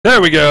There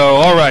we go.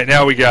 All right,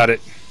 now we got it.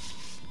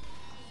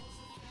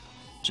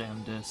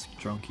 Jam disc,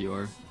 drunk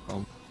your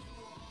home.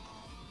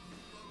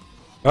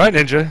 All right,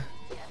 Ninja.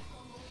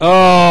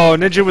 Oh,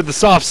 Ninja with the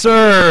soft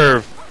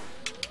serve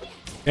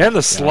and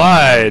the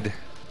slide.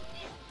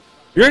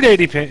 You're at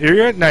 80 ping.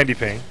 You're at 90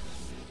 ping.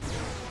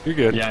 You're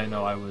good. Yeah, I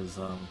know. I was.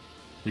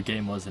 The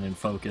game wasn't in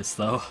focus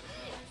though,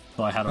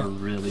 so I had a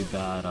really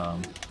bad.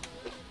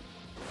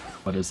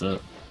 What is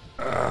it?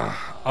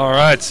 All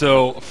right,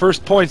 so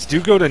first points do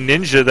go to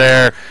Ninja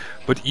there,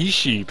 but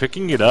Eishi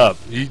picking it up.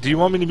 Do you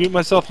want me to mute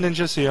myself,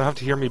 Ninja, so you don't have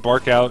to hear me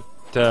bark out?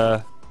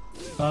 I'm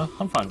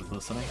fine with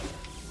listening.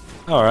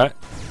 All right.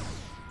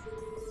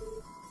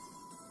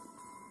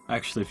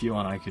 Actually, if you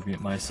want, I could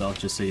mute myself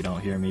just so you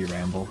don't hear me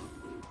ramble.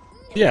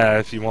 Yeah,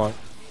 if you want.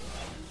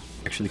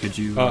 Actually, could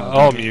you?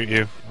 I'll mute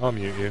you. I'll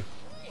mute you.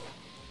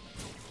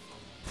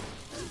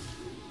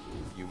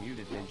 You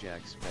muted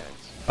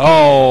NinjaxFanz.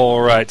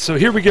 Alright, so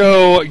here we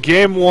go.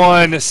 Game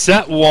 1,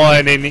 set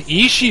 1, and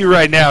Eishi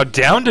right now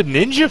down to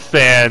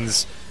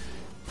NinjaxFanz.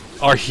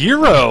 Our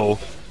hero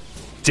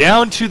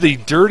down to the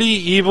dirty,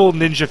 evil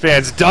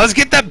NinjaxFanz. Does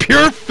get that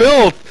pure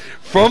filth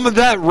from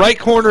that right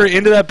corner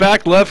into that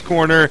back left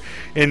corner,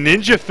 and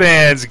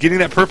NinjaxFanz getting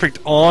that perfect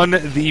on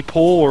the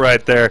pole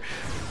right there.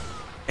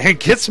 And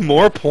gets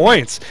more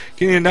points.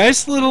 Getting a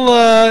nice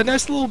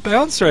little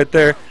bounce right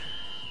there.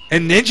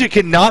 And Ninja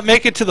cannot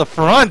make it to the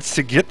front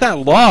to get that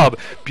lob.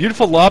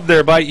 Beautiful lob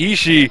there by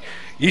Eishi.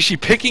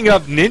 Eishi picking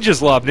up Ninja's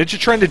lob. Ninja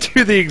trying to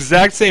do the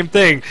exact same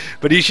thing,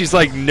 but Ishi's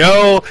like,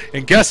 no.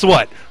 And guess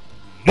what?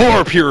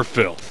 More pure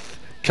filth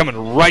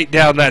coming right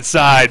down that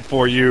side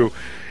for you.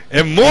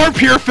 And more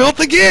pure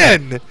filth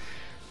again.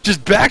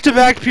 Just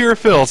back-to-back pure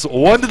filths.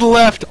 One to the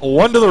left,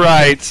 one to the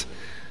right.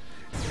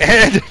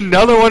 And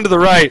another one to the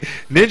right.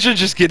 Ninja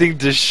just getting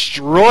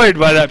destroyed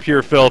by that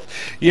pure filth.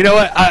 You know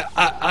what?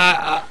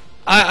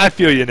 I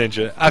feel you,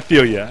 Ninja. I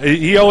feel you.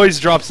 He always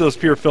drops those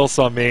pure filths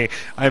on me.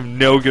 I'm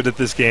no good at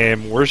this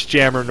game. Worst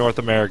jammer in North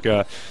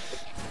America.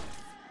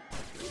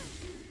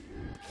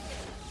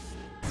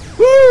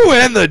 Woo!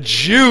 And the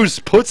juice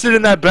puts it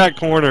in that back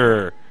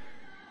corner.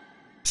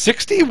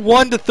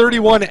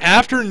 61-31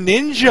 after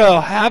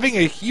Ninja having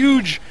a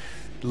huge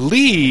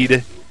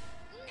lead.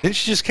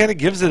 Ninja just kind of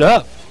gives it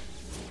up.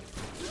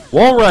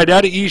 Wall ride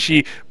out of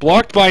Eishi,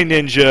 blocked by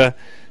Ninja.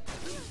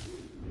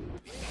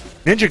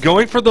 Ninja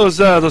going for those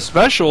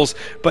specials,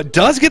 but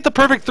does get the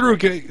perfect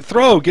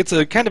throw. Gets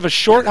a kind of a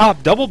short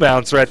hop double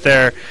bounce right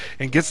there,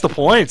 and gets the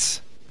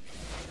points.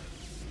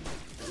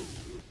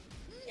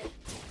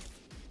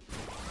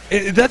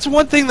 That's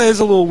one thing that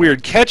is a little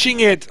weird. Catching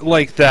it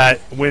like that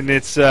when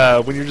it's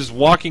when you're just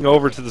walking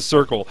over to the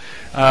circle.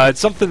 It's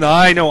something that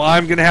I know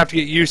I'm gonna have to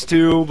get used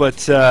to,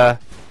 but.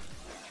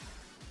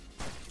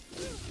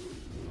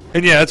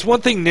 And yeah, that's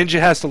one thing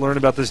Ninja has to learn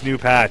about this new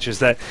patch, is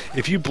that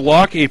if you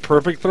block a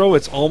perfect throw,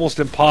 it's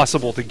almost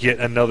impossible to get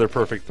another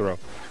perfect throw.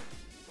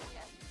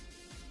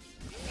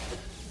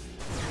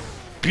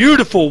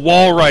 Beautiful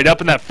wall ride up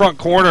in that front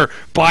corner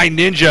by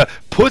Ninja.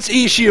 Puts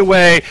Eishi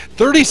away,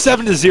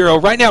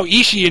 37-0. Right now,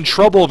 Eishi in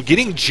trouble of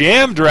getting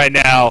jammed right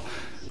now.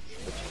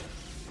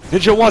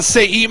 Ninja wants to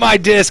say, eat my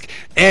disc,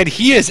 and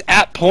he is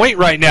at point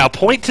right now,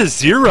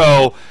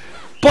 0.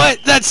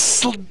 But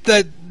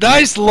that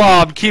nice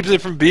lob keeps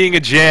it from being a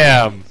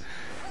jam.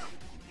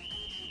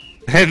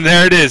 And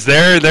there it is.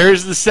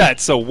 There's the set.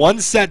 So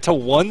 1 set to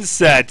 1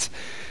 set.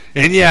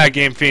 And yeah,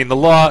 Game Fiend,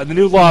 the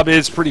new lob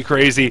is pretty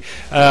crazy.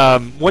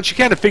 Once you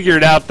kind of figure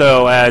it out,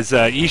 though, as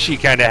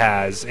Eishi kind of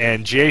has,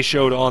 and Jay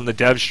showed on the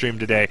dev stream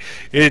today,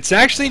 it's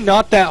actually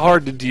not that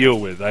hard to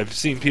deal with. I've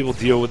seen people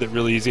deal with it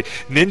really easy.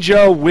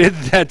 Ninja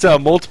with that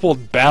multiple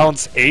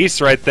bounce ace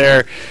right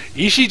there.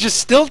 Eishi just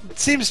still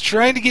seems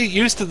trying to get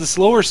used to the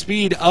slower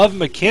speed of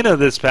McKenna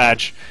this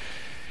patch.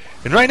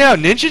 And right now,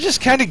 Ninja just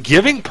kind of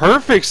giving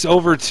perfects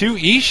over to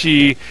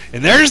Eishi.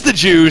 And there's the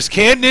juice.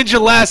 Can Ninja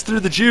last through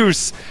the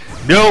juice?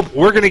 Nope.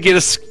 We're going to get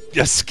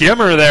a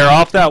skimmer there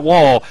off that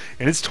wall.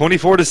 And it's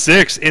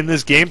 24-6 in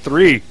this game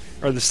 3,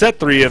 or the set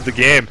 3 of the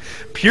game.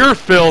 Pure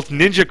filth.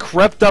 Ninja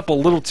crept up a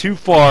little too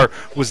far.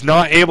 Was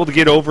not able to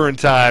get over in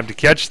time to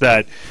catch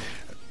that.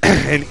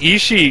 And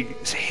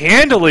Eishi is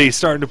handily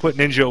starting to put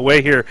Ninja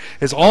away here,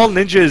 as all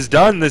Ninja has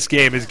done this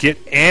game is get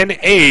an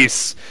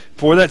ace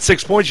for that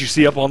 6 points you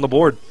see up on the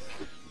board.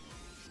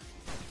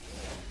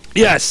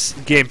 Yes,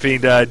 Game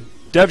Fiend.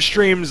 Dev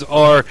streams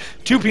are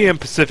 2 p.m.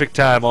 Pacific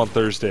time on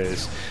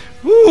Thursdays.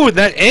 Woo,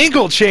 that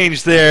angle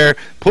change there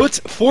puts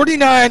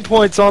 49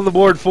 points on the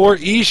board for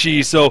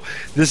Eishi. So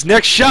this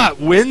next shot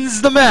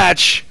wins the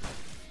match.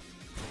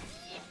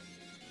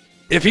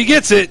 If he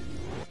gets it.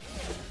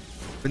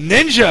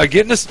 Ninja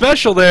getting a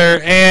special there,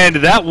 and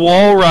that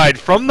wall ride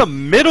from the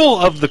middle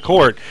of the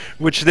court,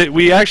 which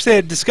we actually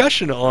had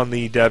discussion on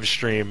the dev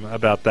stream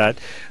about that.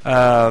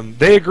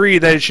 They agree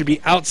that it should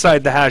be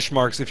outside the hash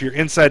marks. If you're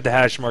inside the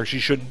hash marks, you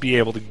shouldn't be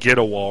able to get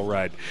a wall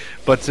ride.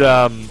 But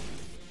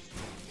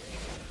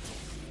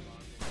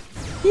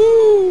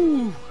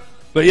woo!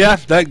 But yeah,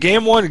 that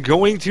game one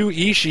going to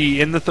Eishi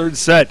in the third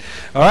set.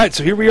 All right,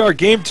 so here we are,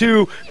 game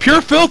two.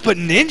 Pure filth, but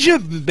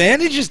Ninja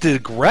manages to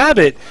grab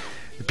it.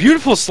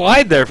 Beautiful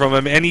slide there from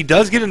him, and he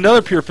does get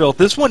another pure filth.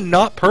 This one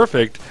not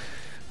perfect.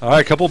 All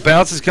right, a couple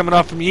bounces coming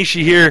off from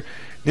Eishi here.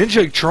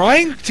 Ninja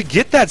trying to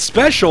get that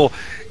special.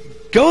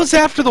 Goes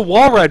after the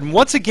wall ride, and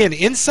once again,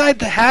 inside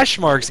the hash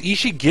marks,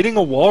 Eishi getting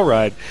a wall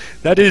ride.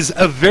 That is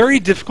a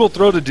very difficult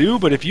throw to do,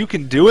 but if you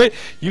can do it,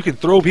 you can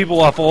throw people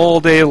off all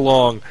day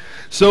long.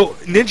 So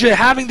Ninja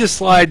having to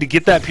slide to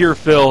get that pure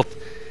filth,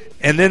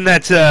 and then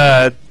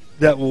that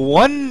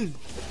one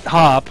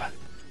hop,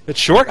 that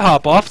short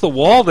hop off the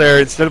wall there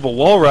instead of a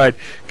wall ride,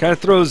 kind of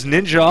throws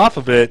Ninja off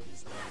a bit.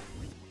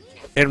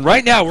 And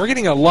right now, we're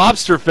getting a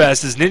lobster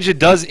fest as Ninja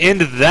does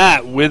end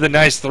that with a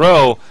nice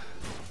throw.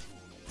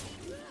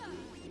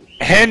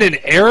 And an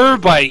error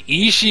by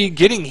Eishi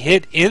getting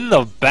hit in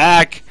the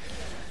back.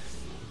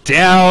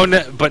 Down,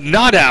 but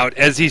not out,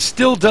 as he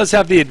still does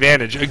have the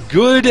advantage. A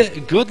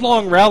good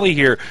long rally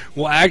here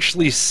will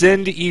actually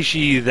send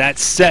Eishi that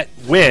set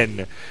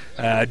win,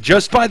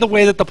 just by the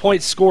way that the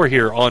points score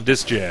here on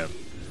Disc Jam.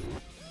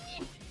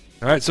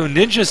 All right, so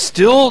Ninja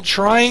still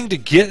trying to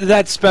get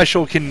that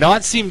special,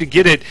 cannot seem to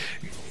get it.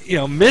 You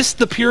know, missed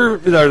the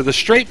the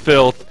straight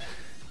filth.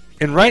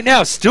 And right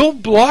now, still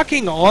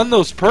blocking on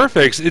those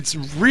perfects. It's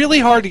really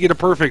hard to get a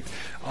perfect.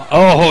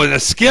 Oh, and a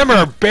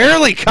skimmer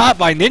barely caught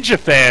by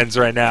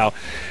NinjaxFanz right now.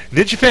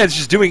 NinjaxFanz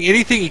just doing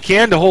anything he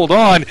can to hold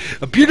on.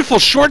 A beautiful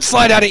short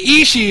slide out of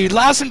Eishi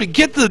allows him to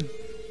get the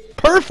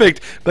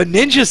perfect, but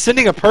Ninja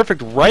sending a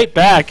perfect right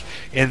back,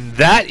 and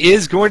that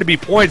is going to be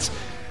points.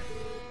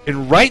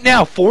 And right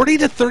now,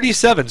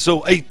 40-37,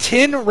 so a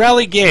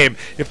 10-rally game.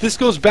 If this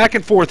goes back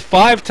and forth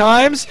 5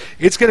 times,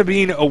 it's going to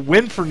be a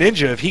win for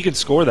Ninja if he can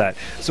score that.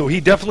 So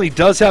he definitely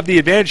does have the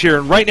advantage here.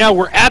 And right now,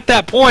 we're at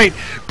that point.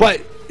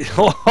 But,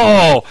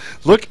 oh,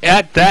 look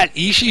at that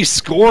Eishi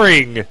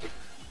scoring.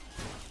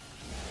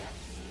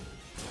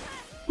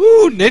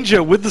 Woo,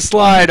 Ninja with the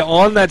slide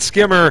on that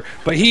skimmer.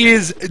 But he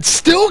is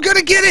still going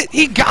to get it.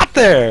 He got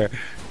there.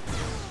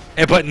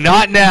 But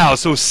not now.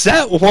 So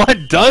set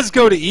one does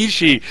go to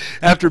Eishi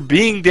after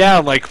being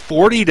down like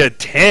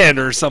 40-10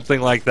 or something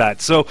like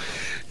that. So,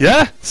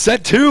 yeah,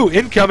 set two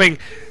incoming.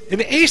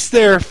 An ace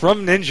there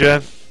from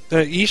Ninja.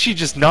 Eishi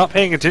just not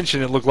paying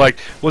attention, it looked like.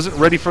 Wasn't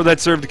ready for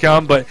that serve to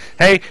come, but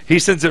hey, he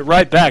sends it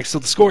right back. So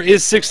the score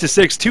is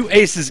 6-6. 2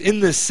 aces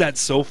in this set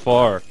so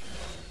far.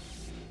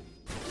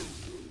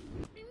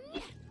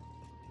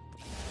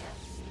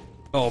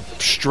 Oh,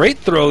 straight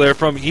throw there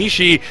from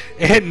Eishi,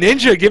 and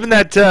Ninja giving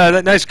that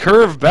that nice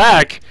curve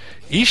back.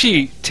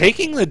 Eishi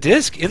taking the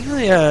disc in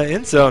the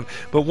end zone,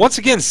 but once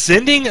again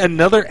sending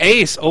another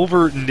ace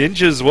over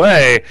Ninja's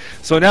way.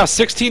 So now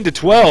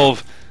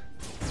 16-12,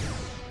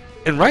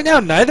 and right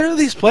now neither of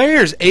these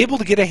players able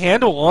to get a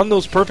handle on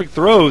those perfect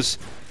throws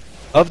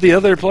of the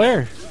other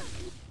player.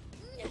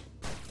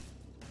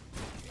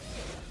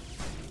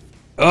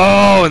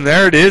 Oh, and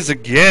there it is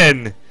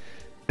again.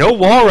 No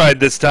wall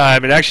ride this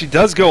time. It actually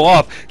does go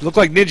off. It looked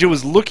like Ninja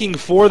was looking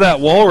for that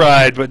wall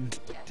ride, but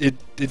it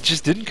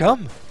just didn't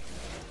come.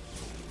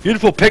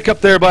 Beautiful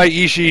pickup there by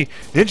Eishi.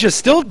 Ninja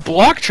still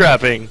block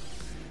trapping.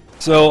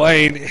 So,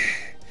 I mean,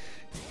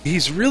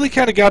 he's really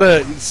kind of got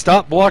to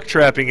stop block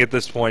trapping at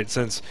this point,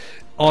 since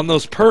on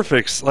those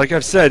perfects, like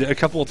I've said a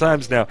couple of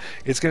times now,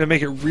 it's going to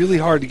make it really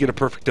hard to get a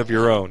perfect of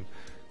your own.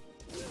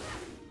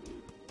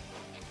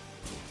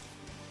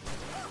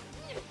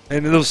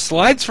 And those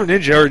slides for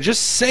Ninja are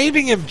just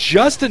saving him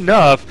just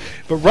enough.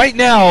 But right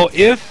now,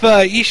 if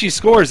Eishi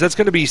scores, that's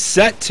going to be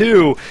set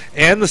 2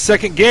 and the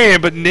second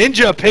game. But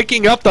Ninja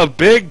picking up the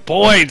big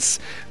points.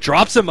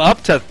 Drops him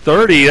up to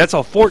 30. That's a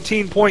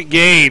 14-point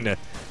gain.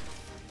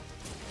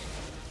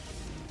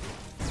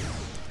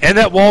 And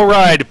that wall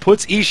ride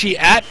puts Eishi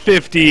at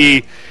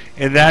 50.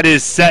 And that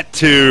is set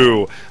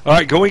 2. All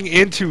right, going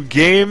into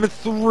game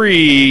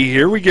 3.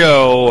 Here we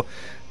go.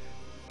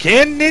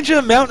 Can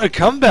Ninja mount a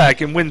comeback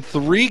and win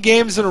 3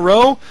 games in a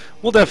row?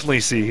 We'll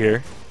definitely see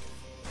here.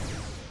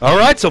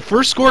 Alright, so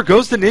first score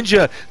goes to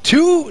Ninja.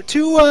 Two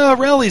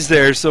rallies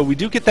there, so we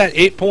do get that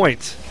 8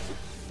 points.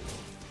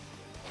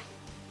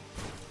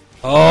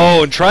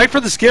 Oh, and trying for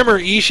the skimmer.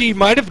 Eishi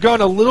might have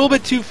gone a little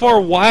bit too far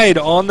wide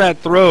on that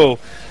throw.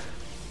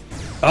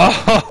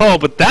 Oh,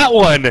 but that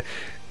one,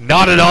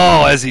 not at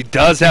all, as he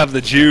does have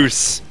the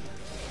juice.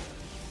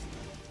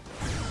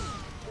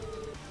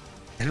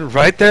 And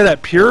right there,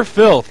 that pure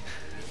filth.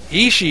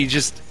 Eishi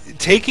just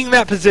taking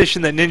that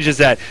position that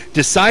Ninja's at,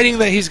 deciding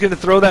that he's going to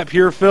throw that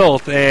pure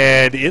filth,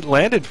 and it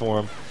landed for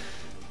him.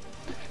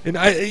 And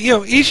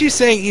Ishi's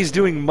saying he's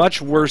doing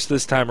much worse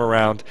this time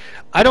around.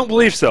 I don't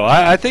believe so.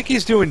 I think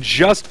he's doing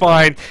just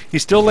fine.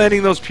 He's still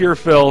landing those pure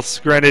filths.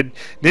 Granted,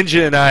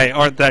 Ninja and I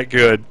aren't that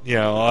good. You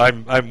know,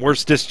 I'm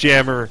worst disc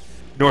jammer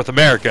North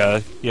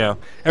America. You know,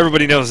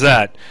 everybody knows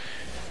that.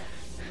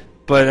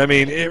 But I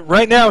mean,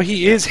 right now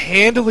he is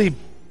handily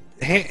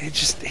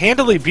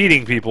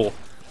beating people.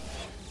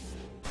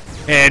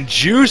 And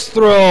juice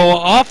throw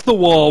off the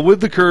wall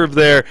with the curve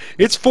there.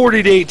 It's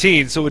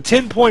 40-18, so a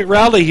 10-point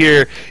rally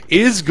here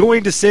is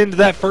going to send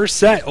that first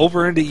set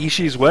over into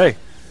Ishii's way.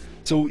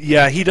 So,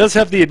 yeah, he does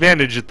have the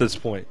advantage at this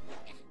point.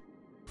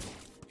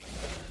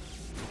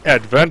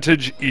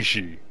 Advantage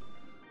Eishi.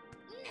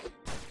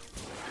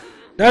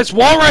 Nice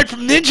wall ride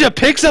from Ninja.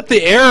 Picks up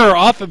the error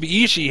off of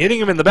Eishi, hitting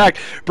him in the back.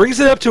 Brings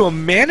it up to a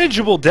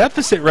manageable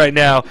deficit right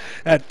now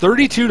at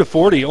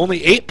 32-40.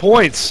 Only 8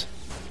 points.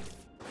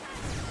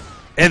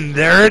 And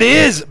there it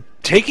is.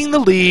 Taking the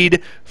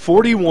lead,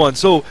 41.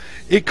 So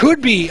it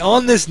could be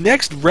on this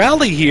next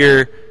rally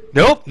here.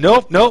 Nope.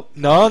 Not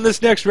on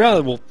this next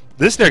rally. Well,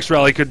 this next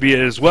rally could be it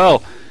as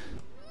well.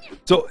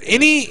 So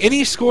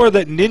any score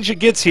that Ninja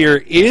gets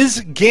here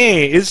is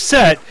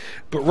set,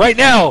 but right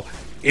now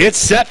it's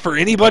set for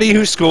anybody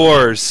who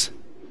scores.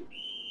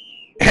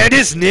 And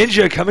it's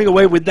Ninja coming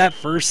away with that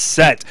first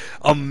set,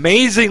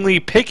 amazingly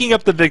picking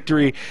up the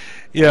victory,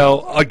 you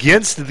know,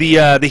 against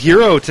the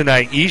hero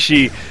tonight,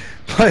 Eishi,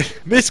 but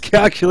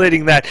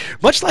miscalculating that,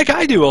 much like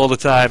I do all the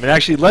time, and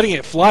actually letting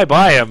it fly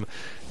by him.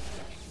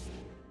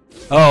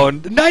 Oh,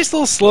 nice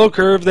little slow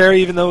curve there,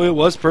 even though it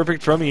was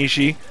perfect from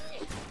Eishi.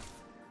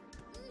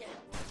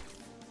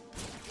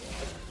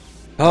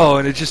 Oh,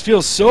 and it just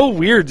feels so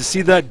weird to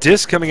see that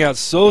disc coming out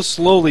so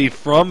slowly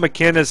from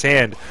McKenna's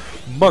hand.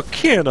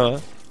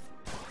 McKenna.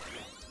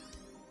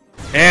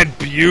 And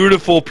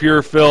beautiful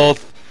Pure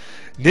Filth.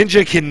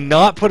 Ninja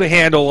cannot put a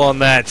handle on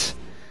that.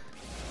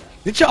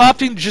 Ninja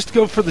opting to just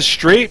go for the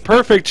straight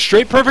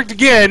perfect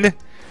again.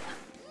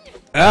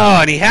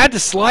 Oh, and he had to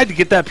slide to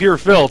get that Pure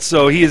Filth,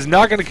 so he is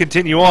not going to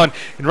continue on.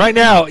 And right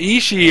now,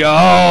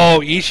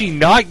 Eishi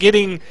not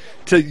getting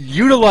to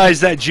utilize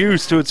that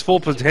juice to its full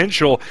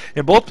potential,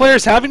 and both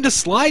players having to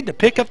slide to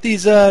pick up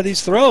these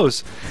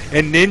throws.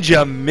 And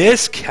Ninja,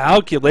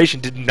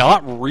 miscalculation, did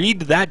not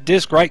read that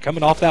disc right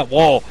coming off that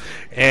wall.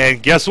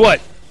 And guess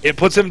what? It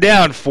puts him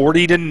down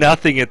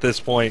 40-0 at this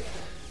point.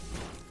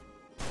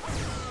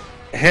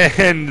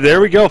 And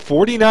there we go,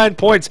 49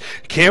 points.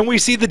 Can we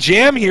see the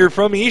jam here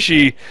from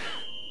Eishi?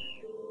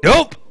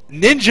 Nope.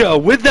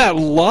 Ninja, with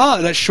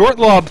that short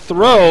lob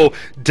throw,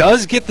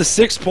 does get the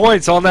 6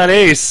 points on that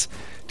ace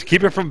to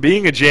keep it from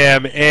being a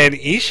jam. And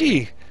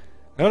Eishi,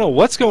 I don't know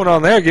what's going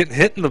on there, getting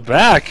hit in the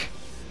back.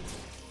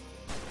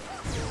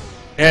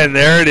 And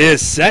there it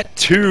is, set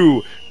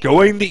 2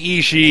 going to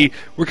Eishi.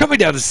 We're coming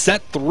down to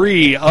set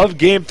 3 of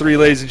game 3,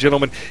 ladies and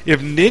gentlemen.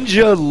 If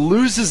Ninja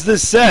loses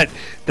this set,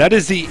 that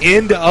is the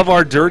end of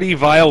our Dirty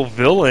Vile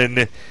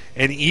villain,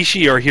 and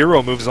Eishi, our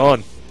hero, moves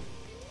on.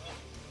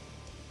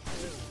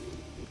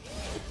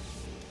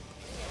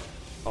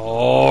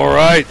 All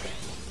right.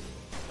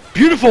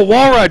 Beautiful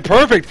wall ride,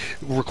 perfect.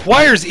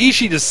 Requires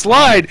Eishi to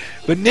slide,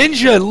 but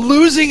Ninja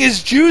losing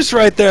his juice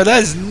right there.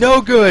 That is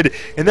no good.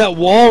 And that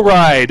wall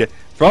ride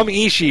from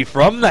Eishi,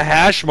 from the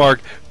hash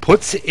mark,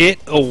 puts it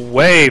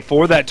away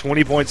for that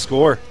 20-point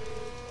score.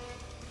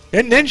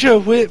 And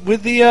Ninja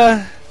with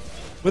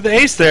the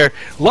ace there.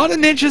 A lot of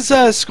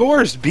Ninja's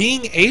scores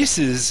being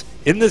aces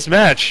in this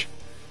match.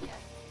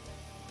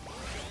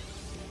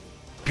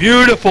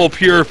 Beautiful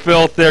Pure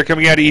Filth there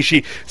coming out of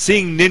Eishi.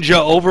 Seeing Ninja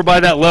over by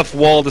that left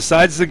wall,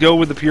 decides to go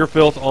with the Pure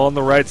Filth on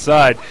the right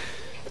side.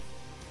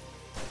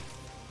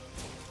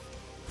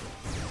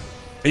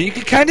 And you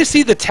can kind of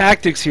see the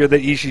tactics here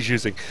that Eishi's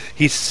using.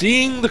 He's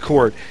seeing the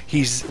court.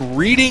 He's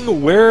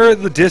reading where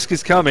the disc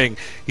is coming.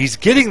 He's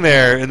getting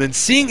there and then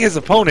seeing his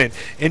opponent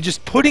and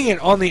just putting it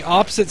on the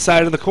opposite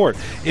side of the court.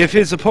 If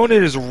his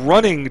opponent is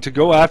running to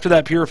go after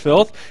that Pure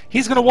Filth,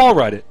 he's going to wall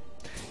ride it.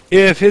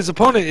 If his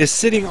opponent is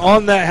sitting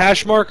on that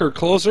hash mark or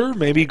closer,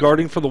 maybe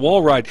guarding for the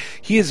wall ride,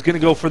 he is going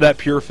to go for that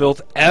Pure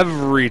Filth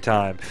every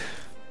time.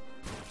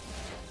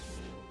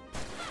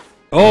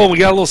 Oh, we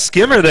got a little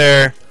skimmer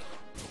there.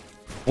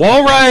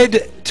 Wall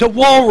ride to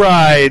wall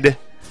ride.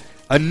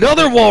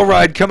 Another wall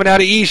ride coming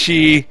out of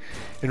Eishi.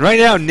 And right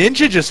now,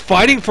 Ninja just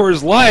fighting for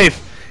his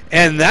life.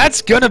 And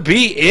that's going to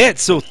be it.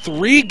 So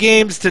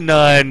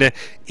 3-0.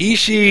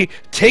 Eishi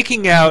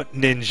taking out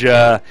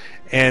Ninja.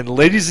 And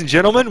ladies and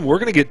gentlemen, we're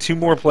going to get 2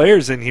 more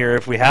players in here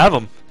if we have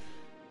them.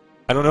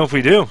 I don't know if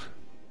we do.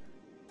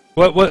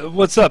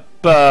 What's up,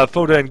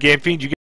 Foda and Game Fiend? You